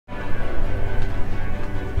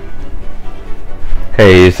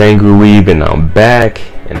Hey, it's Angry Weeb and I'm back,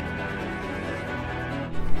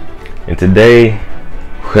 and today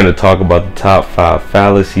we're going to talk about the top 5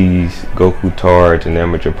 fallacies Gokutards and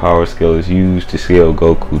amateur power scalers use to scale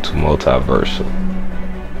Goku to multiversal.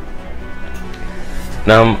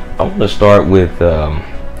 Now I want to start with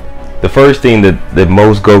the first thing that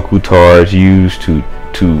most Gokutards use to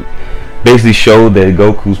basically show that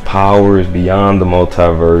Goku's power is beyond the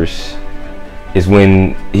multiverse is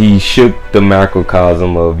when he shook the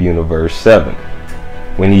macrocosm of Universe 7.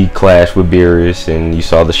 When he clashed with Beerus and you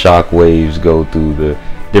saw the shock waves go through the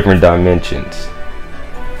different dimensions.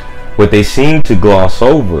 What they seem to gloss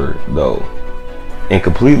over, though, and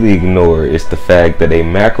completely ignore, is the fact that a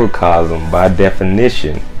macrocosm, by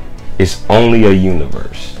definition, is only a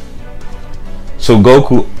universe. So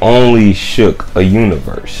Goku only shook a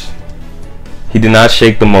universe. He did not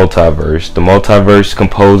shake the multiverse. The multiverse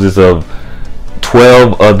composes of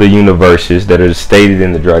 12 other universes that are stated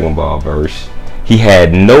in the Dragon Ball verse. He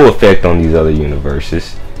had no effect on these other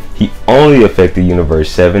universes. He only affected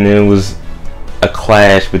Universe 7, and it was a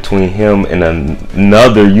clash between him and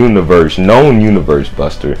another universe, known universe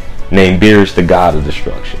buster, named Beerus, the God of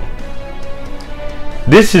Destruction.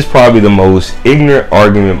 This is probably the most ignorant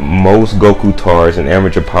argument most Gokutards and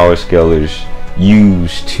amateur power scalers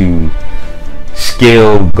use to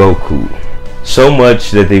scale Goku. So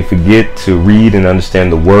much that they forget to read and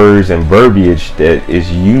understand the words and verbiage that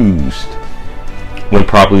is used when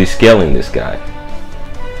properly scaling this guy.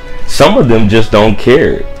 Some of them just don't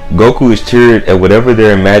care. Goku is tiered at whatever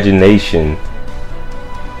their imagination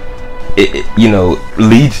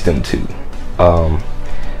leads them to.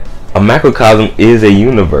 A macrocosm is a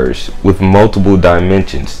universe with multiple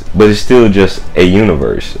dimensions, but it's still just a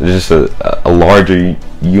universe. It's just a larger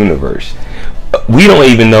universe. We don't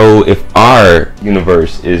even know if our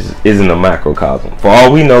universe isn't a macrocosm. For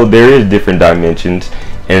all we know, there is different dimensions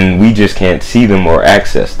and we just can't see them or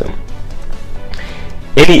access them.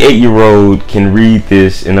 Any 8-year-old can read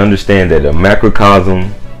this and understand that a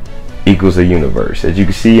macrocosm equals a universe, as you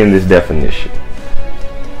can see in this definition.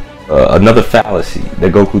 Another fallacy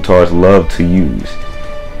that Gokutards love to use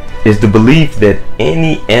is the belief that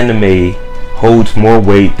any anime holds more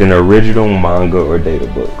weight than original manga or data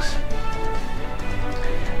books.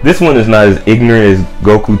 This one is not as ignorant as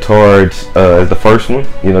Gokutards as the first one.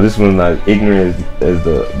 This one's not as ignorant as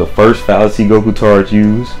the first fallacy Gokutards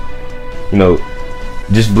use.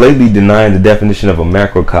 Just blatantly denying the definition of a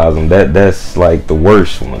macrocosm. That's like the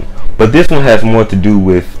worst one. But this one has more to do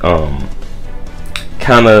with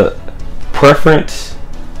kind of preference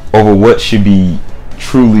over what should be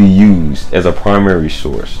truly used as a primary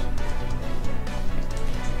source.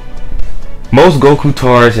 Most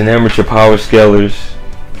Gokutards and amateur power scalers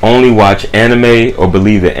only watch anime or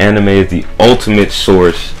believe that anime is the ultimate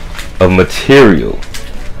source of material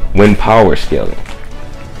when power scaling.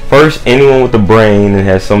 First, anyone with a brain and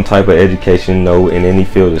has some type of education know in any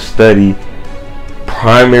field of study,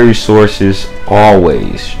 primary sources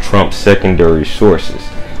always trump secondary sources.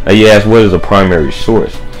 Now you ask, what is a primary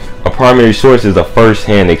source? A primary source is a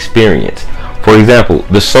first-hand experience. For example,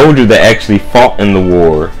 the soldier that actually fought in the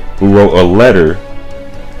war who wrote a letter,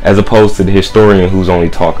 as opposed to the historian who's only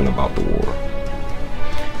talking about the war.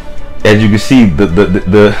 As you can see,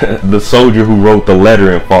 the soldier who wrote the letter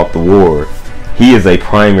and fought the war, he is a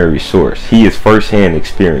primary source. He is first-hand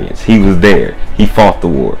experience. He was there. He fought the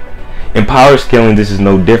war. In power scaling, this is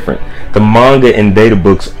no different. The manga and data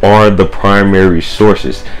books are the primary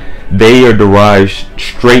sources. They are derived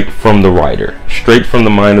straight from the writer, straight from the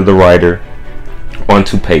mind of the writer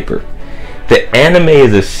onto paper. The anime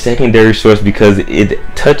is a secondary source because it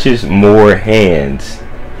touches more hands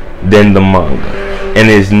than the manga and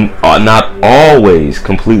is not always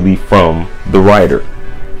completely from the writer.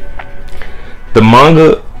 The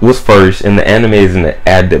manga was first and the anime is an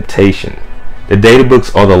adaptation. The data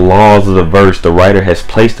books are the laws of the verse the writer has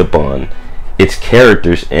placed upon its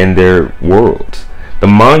characters and their worlds. The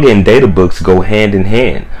manga and data books go hand in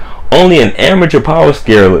hand. Only an amateur power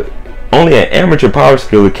scaler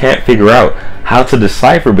can't figure out how to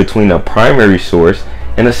decipher between a primary source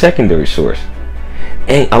and a secondary source.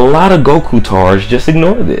 And a lot of Gokutards just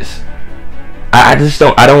ignore this. I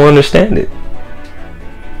don't understand it.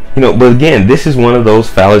 But again, this is one of those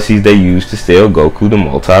fallacies they use to scale Goku to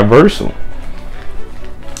multiversal.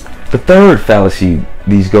 The third fallacy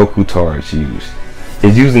these Gokutards use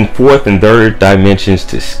is using fourth and third dimensions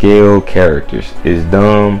to scale characters. Is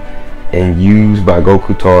dumb and used by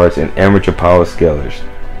Gokutards and amateur power scalers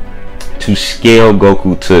to scale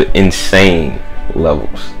Goku to insane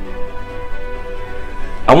levels.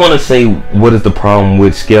 I want to say, what is the problem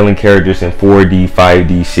with scaling characters in 4D,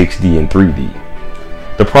 5D, 6D, and 3D?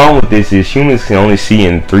 The problem with this is humans can only see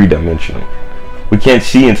in 3-dimensional. We can't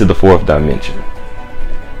see into the 4th dimension,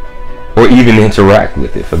 or even interact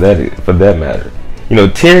with it for that matter. You know,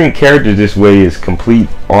 tearing characters this way is complete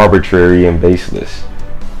arbitrary and baseless.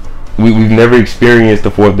 We've never experienced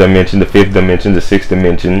the 4th dimension, the 5th dimension, the 6th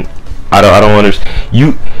dimension. I don't understand.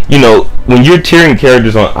 You know, when you're tearing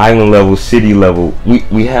characters on island level, city level,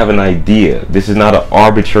 we have an idea. This is not an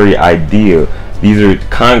arbitrary idea. These are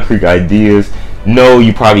concrete ideas. No,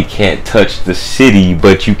 you probably can't touch the city,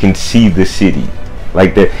 but you can see the city.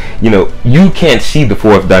 Like that, you know, you can't see the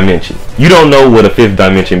 4th dimension. You don't know what a 5th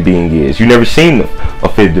dimension being is. You've never seen a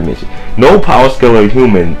 5th dimension. No power scalar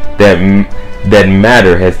human that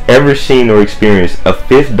matter has ever seen or experienced a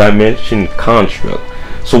 5th dimension construct.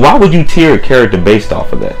 So why would you tier a character based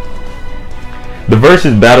off of that? The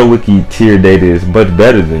Versus Battle Wiki tier data is much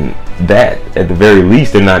better than that. At the very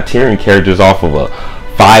least, they're not tiering characters off of a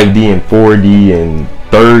 5D and 4D and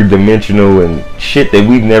 3rd dimensional and shit that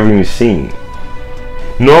we've never even seen.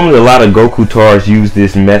 Normally a lot of Gokutards use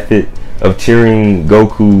this method of tiering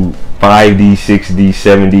Goku 5D, 6D,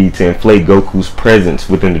 7D to inflate Goku's presence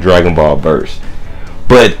within the Dragon Ball verse.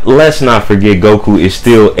 But let's not forget, Goku is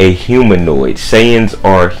still a humanoid. Saiyans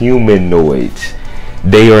are humanoids.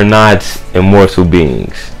 They are not immortal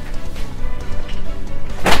beings.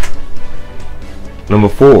 Number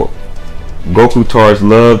 4. Gokutards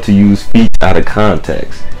love to use feats out of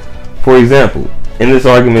context. For example, in this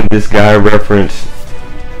argument, this guy referenced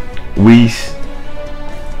Whis,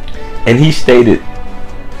 and he stated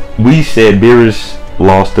Whis said Beerus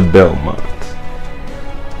lost to Belmont,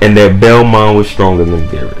 and that Belmont was stronger than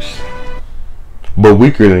Beerus, but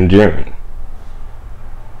weaker than Jiren.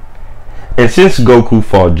 And since Goku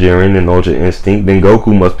fought Jiren in Ultra Instinct, then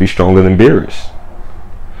Goku must be stronger than Beerus.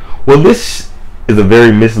 Well, this is a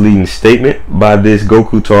very misleading statement by this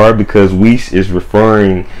Gokutard, because Whis is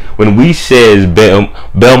referring, when Whis says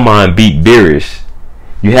Belmont beat Beerus,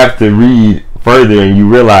 you have to read further and you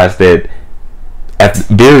realize that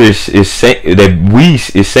Beerus is saying that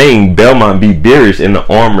Whis is saying Belmont beat Beerus in the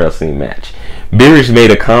arm wrestling match. Beerus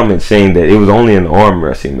made a comment saying that it was only an arm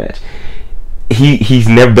wrestling match.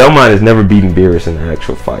 Belmont has never beaten Beerus in an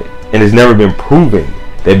actual fight, and it's never been proven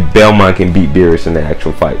that Belmont can beat Beerus in the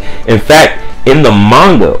actual fight. In fact, in the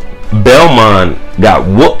manga, Belmont got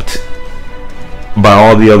whooped by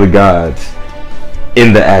all the other gods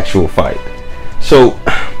in the actual fight. So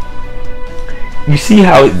you see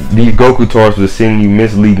how these Gokutards were sending you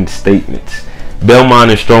misleading statements. Belmont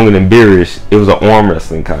is stronger than Beerus. It was an arm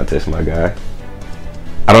wrestling contest, my guy.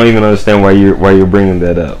 I don't even understand why you're bringing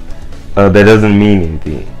that up. That doesn't mean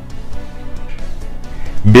anything.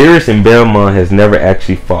 Beerus and Belmont has never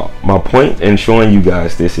actually fought. My point in showing you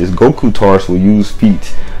guys this is Gokutards will use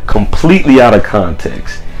feats completely out of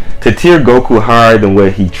context to tier Goku higher than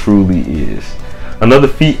what he truly is. Another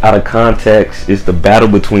feat out of context is the battle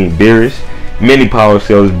between Beerus. Many power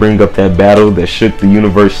scalers bring up that battle that shook the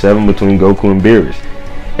Universe 7 between Goku and Beerus,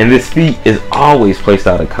 and this feat is always placed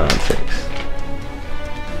out of context.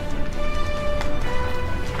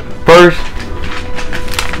 First,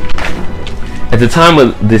 at the time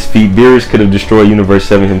of this feat, Beerus could have destroyed Universe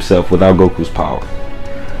 7 himself without Goku's power.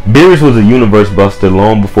 Beerus was a universe buster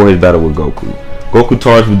long before his battle with Goku.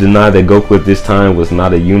 Gokutards would deny that Goku at this time was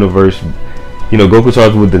not a universe.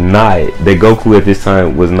 Gokutards would deny that Goku at this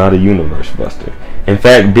time was not a universe buster. In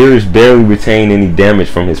fact, Beerus barely retained any damage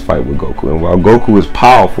from his fight with Goku, and while Goku is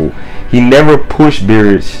powerful, he never pushed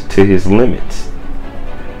Beerus to his limits.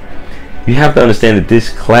 You have to understand that this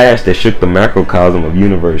clash that shook the macrocosm of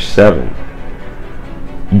Universe 7,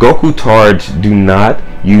 Gokutards do not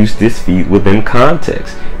use this feat within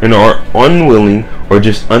context and are unwilling or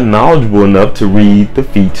just unknowledgeable enough to read the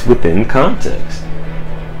feats within context.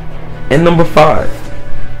 And number 5,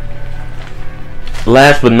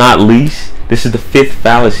 last but not least, this is the 5th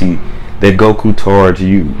fallacy that Gokutards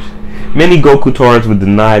use. Many Gokutards would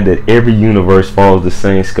deny that every universe follows the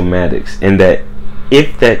same schematics, and that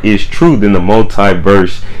if that is true, then the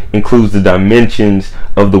multiverse includes the dimensions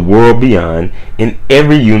of the world beyond in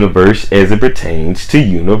every universe as it pertains to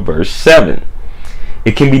Universe 7.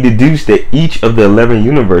 It can be deduced that each of the 11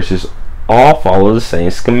 universes all follow the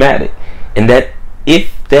same schematic, and that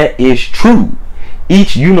if that is true,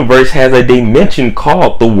 each universe has a dimension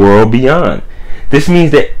called the world beyond. This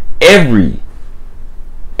means that every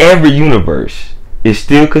universe is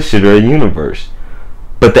still considered a universe,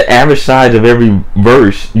 but the average size of every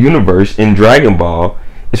universe in Dragon Ball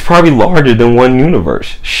is probably larger than one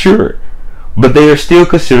universe, sure, but they are still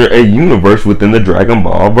considered a universe within the Dragon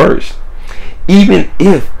Ball verse, even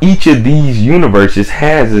if each of these universes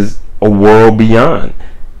has a world beyond.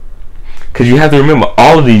 Because you have to remember,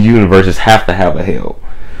 all of these universes have to have a hell.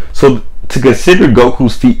 So to consider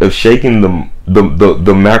Goku's feat of shaking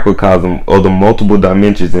the macrocosm or the multiple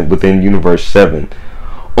dimensions within Universe 7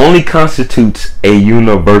 only constitutes a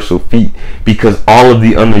universal feat because all of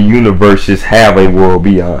the other universes have a world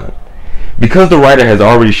beyond. Because the writer has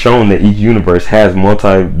already shown that each universe has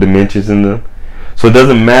multi-dimensions in them, so it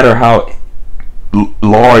doesn't matter how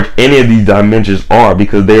large any of these dimensions are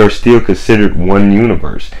because they are still considered one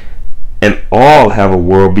universe, and all have a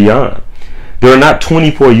world beyond. There are not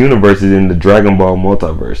 24 universes in the Dragon Ball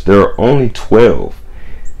multiverse. There are only 12.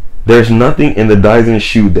 There's nothing in the Daisen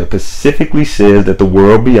Shu that specifically says that the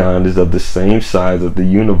world beyond is of the same size of the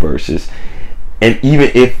universes. And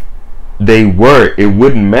even if they were, it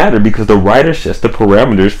wouldn't matter because the writer sets the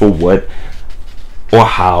parameters for what or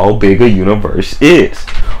how big a universe is.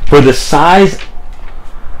 For the size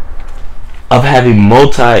of having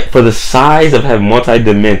multi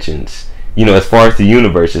dimensions, you know, as far as the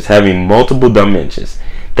universe is having multiple dimensions,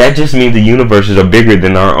 that just means the universes are bigger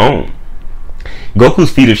than our own.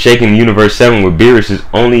 Goku's feat of shaking Universe 7 with Beerus is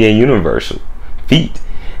only a universal feat,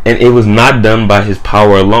 and it was not done by his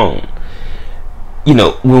power alone. You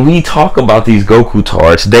know, when we talk about these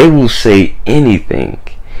Gokutards, they will say anything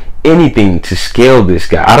to scale this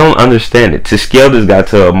guy. I don't understand it. To scale this guy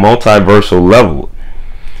to a multiversal level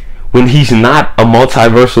when he's not a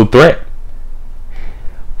multiversal threat.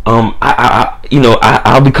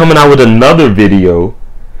 I'll be coming out with another video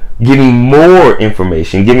giving more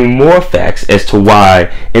information, giving more facts as to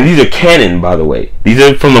why, and these are canon, by the way. These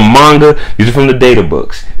are from the manga, these are from the data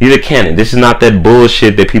books. These are canon. This is not that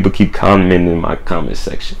bullshit that people keep commenting in my comment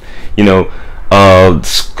section. You know,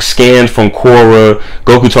 scans from Korra.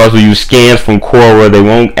 Gokutards will use scans from Korra. They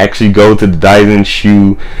won't actually go to the Daisen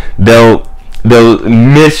Shu. They'll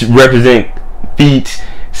misrepresent feats,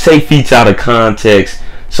 say feats out of context.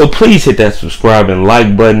 So please hit that subscribe and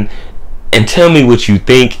like button and tell me what you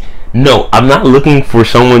think. No, I'm not looking for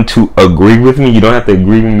someone to agree with me. You don't have to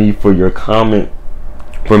agree with me for your comment,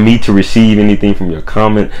 for me to receive anything from your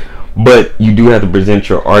comment. But you do have to present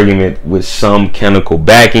your argument with some canonical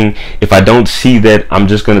backing. If I don't see that, I'm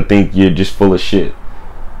just going to think you're just full of shit.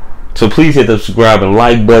 So please hit the subscribe and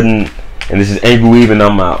like button. And this is Angry Weave, and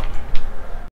I'm out.